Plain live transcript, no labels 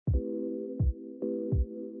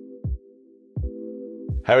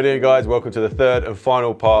How are we doing, guys? Welcome to the third and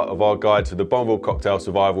final part of our guide to the Bonneville Cocktail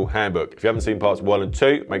Survival Handbook. If you haven't seen parts 1 and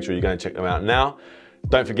 2, make sure you go and check them out now.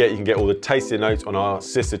 Don't forget you can get all the tasting notes on our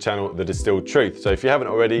sister channel, The Distilled Truth. So if you haven't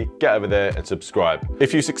already, get over there and subscribe.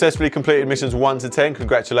 If you successfully completed missions 1 to 10,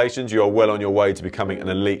 congratulations, you are well on your way to becoming an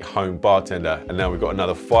elite home bartender. And now we've got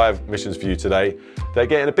another 5 missions for you today. They're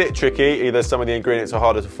getting a bit tricky, either some of the ingredients are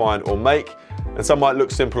harder to find or make, and some might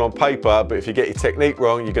look simple on paper, but if you get your technique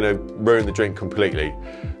wrong, you're gonna ruin the drink completely.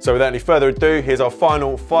 So without any further ado, here's our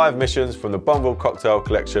final 5 missions from the Bonneville Cocktail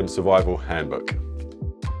Collection Survival Handbook.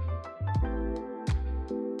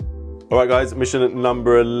 All right, guys, mission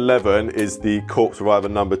number 11 is the COUPE Reviver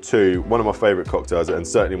number 2, one of my favorite cocktails and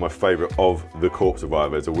certainly my favorite of the COUPE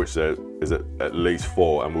Revivers, of which there is at least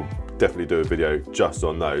 4, and we'll definitely do a video just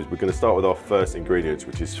on those. We're gonna start with our first ingredients,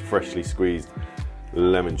 which is freshly squeezed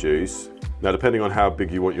lemon juice. Now, depending on how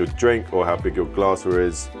big you want your drink or how big your glassware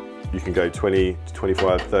is, you can go 20 to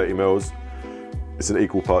 25, 30 mils. It's an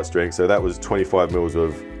equal parts drink, so that was 25 mils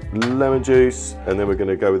of lemon juice. And then we're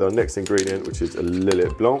gonna go with our next ingredient, which is a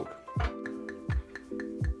Lillet Blanc.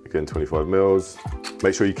 Again, 25 mils.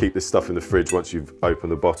 Make sure you keep this stuff in the fridge once you've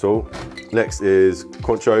opened the bottle. Next is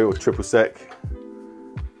Cointreau or Triple Sec,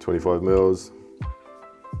 25 mils.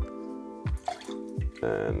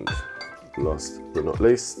 And last but not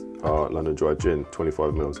least, our London Dry Gin,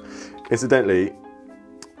 25 mils. Incidentally,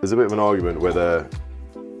 there's a bit of an argument whether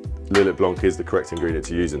Lillet Blanc is the correct ingredient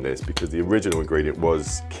to use in this, because the original ingredient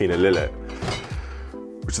was Quina Lillet,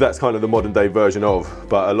 which that's kind of the modern day version of,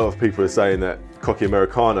 but a lot of people are saying that Cocky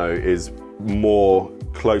Americano is more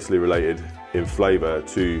closely related in flavour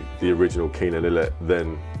to the original Quina Lillet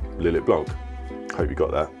than Lillet Blanc. Hope you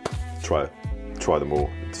got that. Try them all,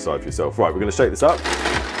 decide for yourself. Right, we're gonna shake this up.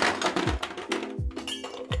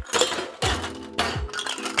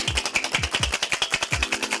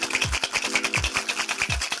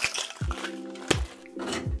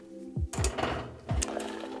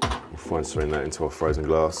 Fine, strain that into our frozen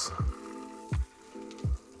glass.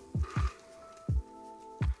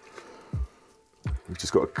 We've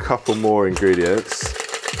just got a couple more ingredients.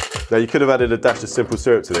 Now, you could have added a dash of simple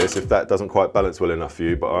syrup to this if that doesn't quite balance well enough for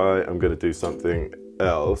you, but I am going to do something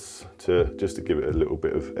else just to give it a little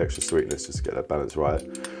bit of extra sweetness, just to get that balance right.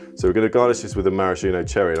 So we're going to garnish this with a maraschino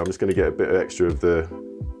cherry, and I'm just going to get a bit extra of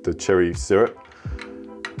the cherry syrup.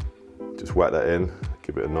 Just whack that in,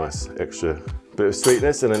 give it a nice extra bit of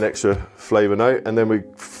sweetness and an extra flavour note, and then we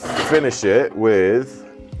finish it with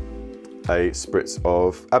a spritz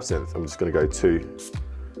of absinthe. I'm just going to go 2.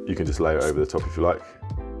 You can just layer it over the top if you like.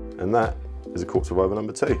 And that is a COUPE Reviver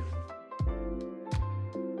number 2.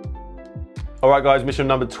 All right, guys, mission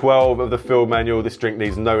number 12 of the field manual. This drink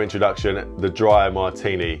needs no introduction, the dry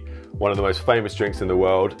martini, one of the most famous drinks in the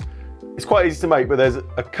world. It's quite easy to make, but there's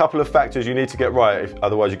a couple of factors you need to get right,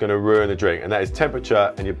 otherwise you're going to ruin the drink, and that is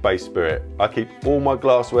temperature and your base spirit. I keep all my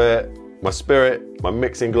glassware, my spirit, my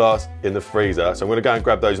mixing glass in the freezer, so I'm going to go and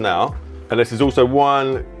grab those now. And this is also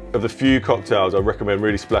one of the few cocktails I recommend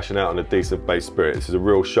really splashing out on a decent base spirit. This is a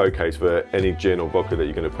real showcase for any gin or vodka that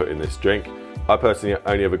you're going to put in this drink. I personally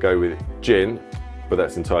only ever go with gin, but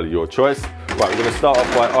that's entirely your choice. Right, we're going to start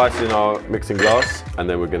off by icing our mixing glass, and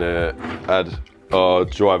then we're going to add our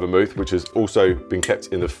dry vermouth, which has also been kept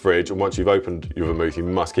in the fridge. And once you've opened your vermouth, you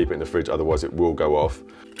must keep it in the fridge, otherwise it will go off.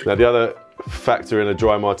 Now, the other factor in a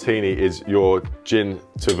dry martini is your gin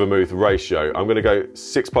to vermouth ratio. I'm gonna go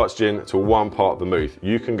 6 parts gin to 1 part vermouth.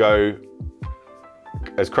 You can go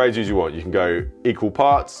as crazy as you want. You can go equal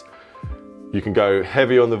parts. You can go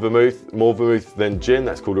heavy on the vermouth, more vermouth than gin.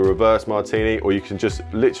 That's called a reverse martini. Or you can just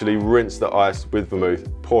literally rinse the ice with vermouth,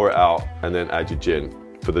 pour it out, and then add your gin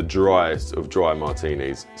for the driest of dry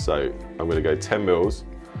martinis. So I'm gonna go 10 mils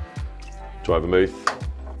dry vermouth,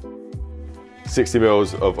 60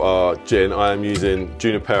 mils of our gin. I am using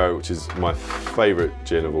Junipero, which is my favorite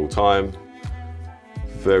gin of all time.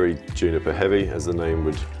 Very juniper heavy, as the name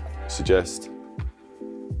would suggest.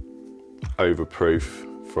 Overproof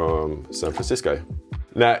from San Francisco.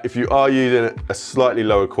 Now, if you are using a slightly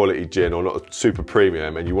lower quality gin or not a super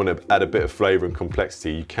premium and you want to add a bit of flavour and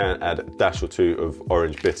complexity, you can add a dash or 2 of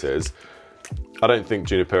orange bitters. I don't think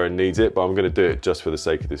Junipero needs it, but I'm going to do it just for the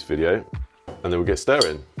sake of this video. And then we'll get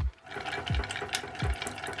stirring.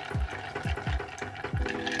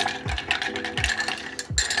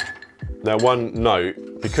 Now, one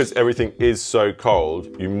note, because everything is so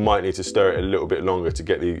cold, you might need to stir it a little bit longer to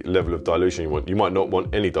get the level of dilution you want. You might not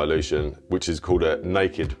want any dilution, which is called a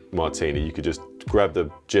naked martini. You could just grab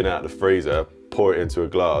the gin out of the freezer, pour it into a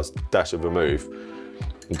glass, dash of vermouth,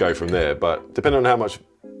 and go from there. But depending on how much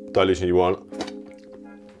dilution you want,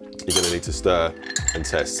 you're gonna need to stir and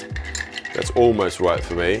test. That's almost right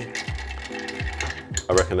for me.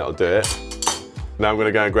 I reckon that'll do it. Now I'm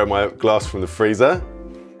gonna go and grab my glass from the freezer.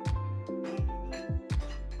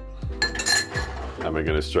 And we're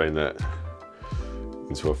gonna strain that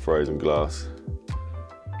into a frozen glass.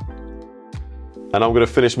 And I'm gonna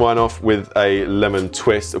finish mine off with a lemon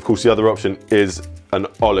twist. Of course, the other option is an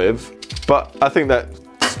olive, but I think that's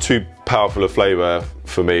too powerful a flavor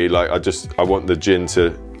for me. Like I want the gin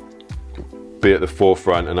to be at the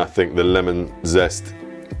forefront, and I think the lemon zest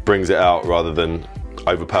brings it out rather than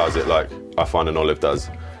overpowers it like I find an olive does.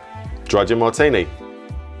 Dry gin martini.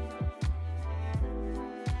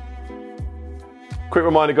 Quick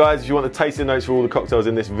reminder guys, if you want the tasting notes for all the cocktails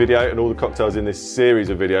in this video and all the cocktails in this series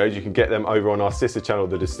of videos, you can get them over on our sister channel,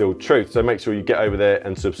 The Distilled Truth. So make sure you get over there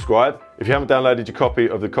and subscribe. If you haven't downloaded your copy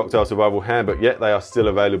of the Cocktail Survival Handbook yet, they are still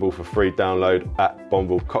available for free download at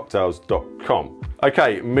bonnevillecocktails.com.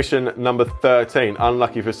 Okay, mission number 13.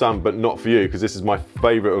 Unlucky for some, but not for you, because this is my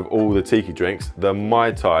favorite of all the tiki drinks, the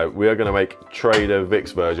Mai Tai. We are gonna make Trader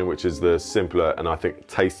Vic's version, which is the simpler and I think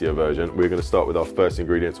tastier version. We're gonna start with our first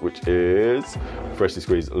ingredients, which is freshly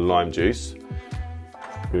squeezed lime juice.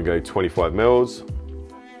 We're gonna go 25 mils.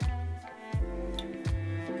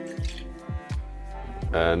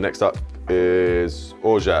 And next up is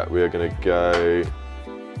orgeat. We are gonna go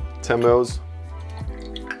 10 mils.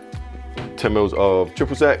 10 mils of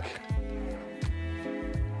triple sec.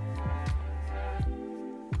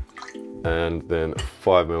 And then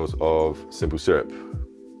 5 mils of simple syrup.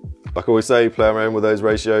 Like I always say, play around with those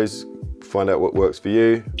ratios, find out what works for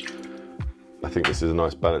you. I think this is a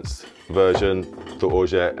nice balanced version. The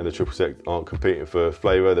orgeat and the triple sec aren't competing for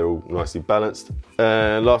flavor, they're all nicely balanced.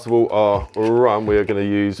 And last of all, our rum, we are gonna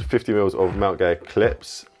use 50 mils of Mount Gay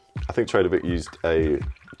Eclipse. I think Trader Vic used a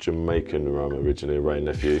Jamaican rum originally, a Ray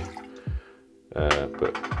Nephew.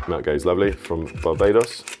 But Mount Gay is lovely, from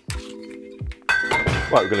Barbados.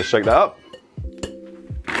 Right, we're gonna shake that up.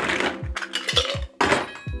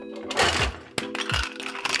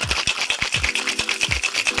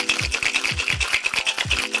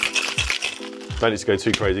 Don't need to go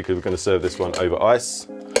too crazy because we're gonna serve this one over ice.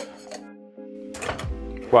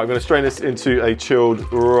 Right, I'm gonna strain this into a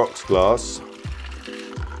chilled rocks glass.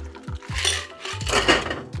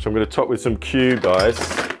 So I'm gonna top with some cubed ice.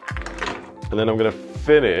 And then I'm gonna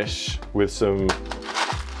finish with some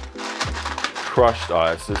crushed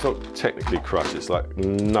ice. It's not technically crushed, it's like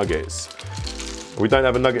nuggets. We don't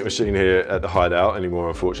have a nugget machine here at the Hideout anymore,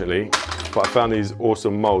 unfortunately, but I found these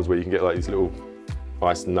awesome molds where you can get like these little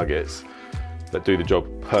ice nuggets that do the job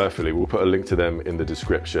perfectly. We'll put a link to them in the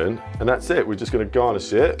description. And that's it, we're just gonna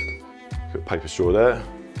garnish it. Got a paper straw there.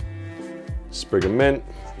 Sprig of mint.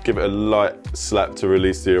 Give it a light slap to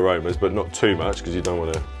release the aromas, but not too much because you don't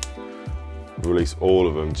wanna release all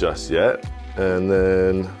of them just yet. And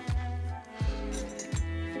then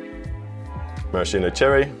maraschino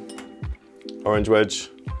cherry, orange wedge,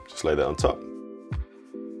 just lay that on top.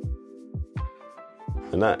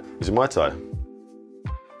 And that is a Mai Tai.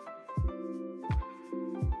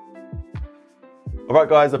 All right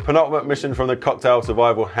guys, the penultimate mission from the Cocktail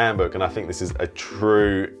Survival Handbook, and I think this is a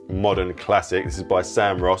true modern classic. This is by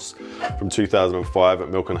Sam Ross from 2005 at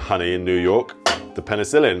Milk and Honey in New York, the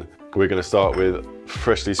Penicillin. We're gonna start with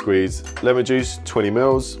freshly squeezed lemon juice, 20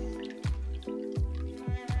 mils.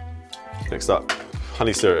 Next up,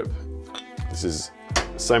 honey syrup. This is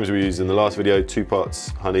the same as we used in the last video, 2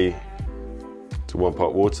 parts honey to 1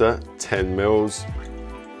 part water, 10 mils.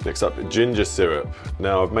 Next up, ginger syrup.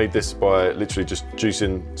 Now I've made this by literally just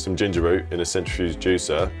juicing some ginger root in a centrifuge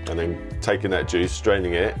juicer and then taking that juice,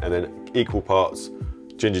 straining it, and then equal parts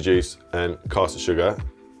ginger juice and caster sugar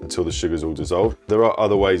until the sugar's all dissolved. There are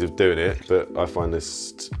other ways of doing it, but I find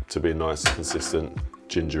this to be nice, consistent,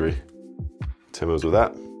 gingery. 10 mils of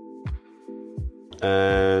that.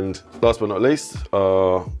 And last but not least,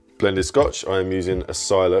 our blended scotch. I am using a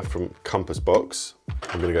Siler from Compass Box.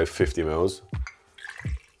 I'm gonna go 50 mils.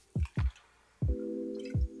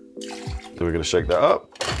 Then we're gonna shake that up.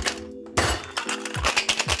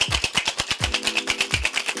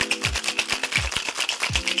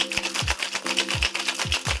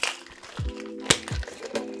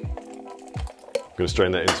 I'm gonna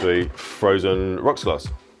strain that into a frozen rocks glass.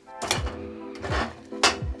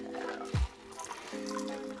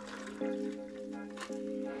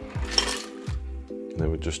 And then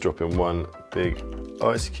we'll just drop in 1 big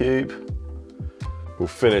ice cube. We'll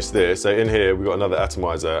finish this. So in here, we've got another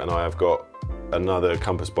atomizer, and I have got another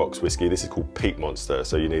Compass Box whiskey. This is called Peat Monster.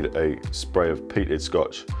 So you need a spray of peated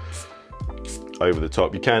scotch over the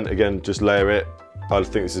top. You can, again, just layer it. I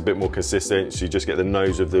think this is a bit more consistent, so you just get the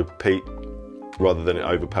nose of the peat rather than it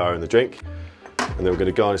overpowering the drink. And then we're going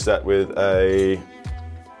to garnish that with a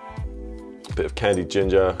bit of candied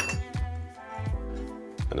ginger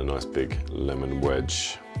and a nice big lemon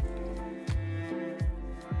wedge.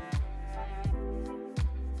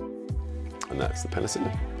 And that's the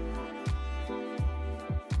penicillin.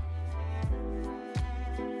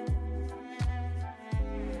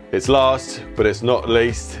 It's last, but it's not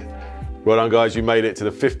least. Well done guys, you made it to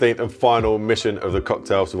the 15th and final mission of the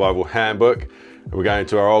Cocktail Survival Handbook. And we're going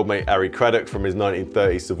to our old mate Harry Craddock from his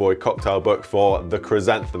 1930s Savoy cocktail book for the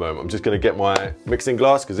chrysanthemum. I'm just going to get my mixing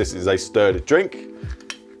glass because this is a stirred drink.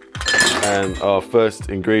 And our first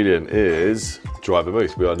ingredient is dry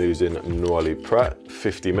vermouth. We are using Noilly Prat,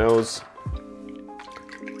 50 mils.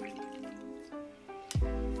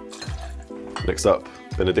 Next up,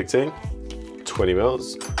 Benedictine, 20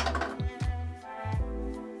 mils.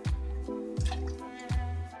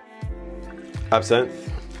 Absinthe.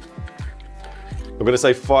 I'm going to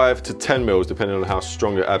say 5 to 10 mils depending on how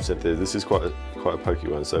strong your absinthe is. This is quite a pokey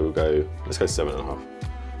one, so we'll go, let's go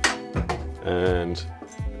 7.5. And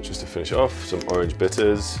just to finish off, some orange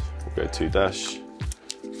bitters. We'll go 2 dash.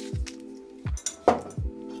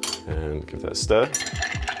 And give that a stir.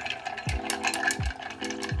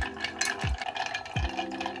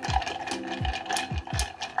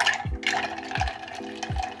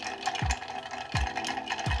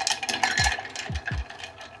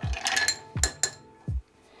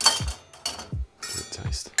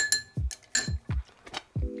 Taste.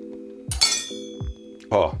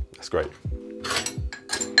 Oh, that's great.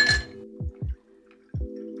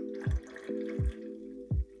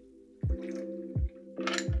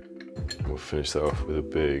 We'll finish that off with a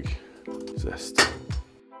big zest.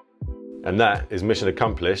 And that is mission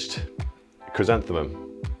accomplished, chrysanthemum.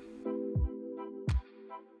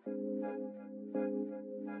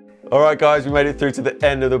 All right guys, we made it through to the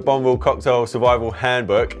end of the Bonneville Cocktail Survival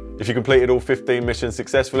Handbook. If you completed all 15 missions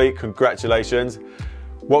successfully, congratulations.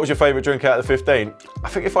 What was your favorite drink out of the 15? I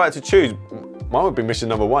think if I had to choose, mine would be mission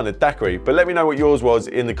number 1, the daiquiri, but let me know what yours was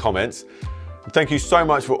in the comments. Thank you so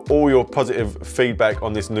much for all your positive feedback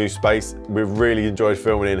on this new space. We've really enjoyed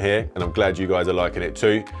filming in here and I'm glad you guys are liking it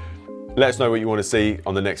too. Let us know what you want to see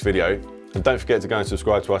on the next video. And don't forget to go and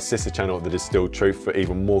subscribe to our sister channel, The Distilled Truth, for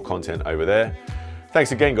even more content over there.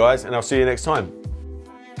 Thanks again guys, and I'll see you next time.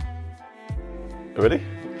 Ready?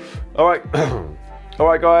 All right. All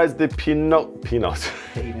right guys, the penis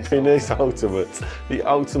ultimate, the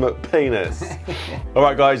ultimate penis. All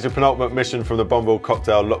right guys, your penultimate mission from the Bonneville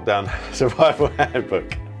Cocktail Lockdown Survival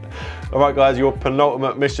Handbook. All right guys, your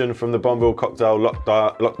penultimate mission from the Bonneville Cocktail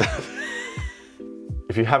Lockdown.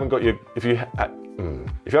 If you haven't got your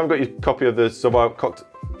copy of the Survival Cocktail,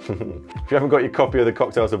 if you haven't got your copy of the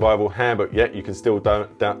Cocktail Survival Handbook yet, you can still If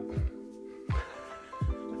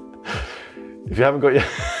you haven't got your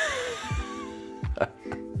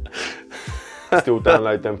still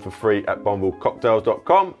download them for free at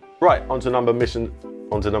bonnevillecocktails.com. Right, on to number mission.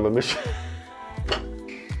 And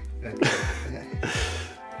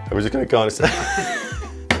we're just going to garnish that.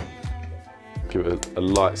 Give it a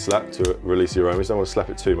light slap to release the aroma. You don't want to slap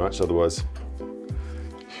it too much, otherwise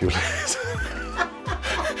you'll lose.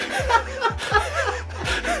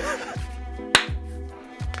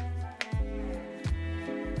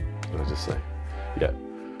 What did I just say? Yeah,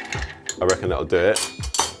 I reckon that'll do it.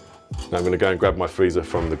 Now I'm going to go and grab my freezer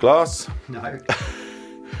from the glass. No.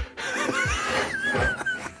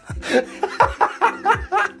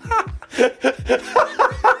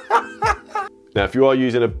 Now if you are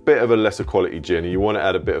using a bit of a lesser quality gin and you want to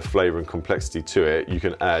add a bit of flavour and complexity to it, you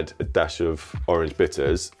can add a dash of orange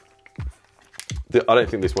bitters. I don't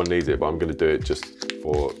think this one needs it, but I'm going to do it just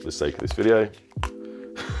for the sake of this video.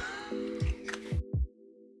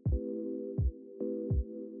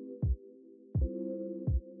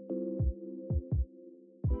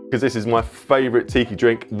 Because this is my favourite tiki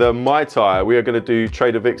drink, the Mai Tai. We are going to do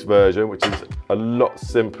Trader Vic's version, which is a lot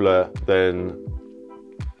simpler than,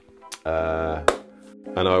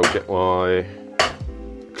 and I will get my,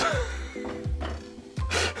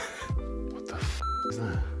 what the f is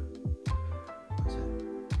that? What's it?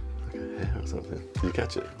 Like a hair or something. Did you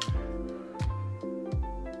catch it?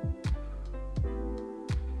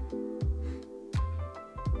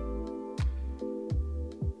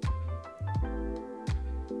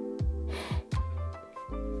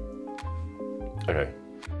 Okay.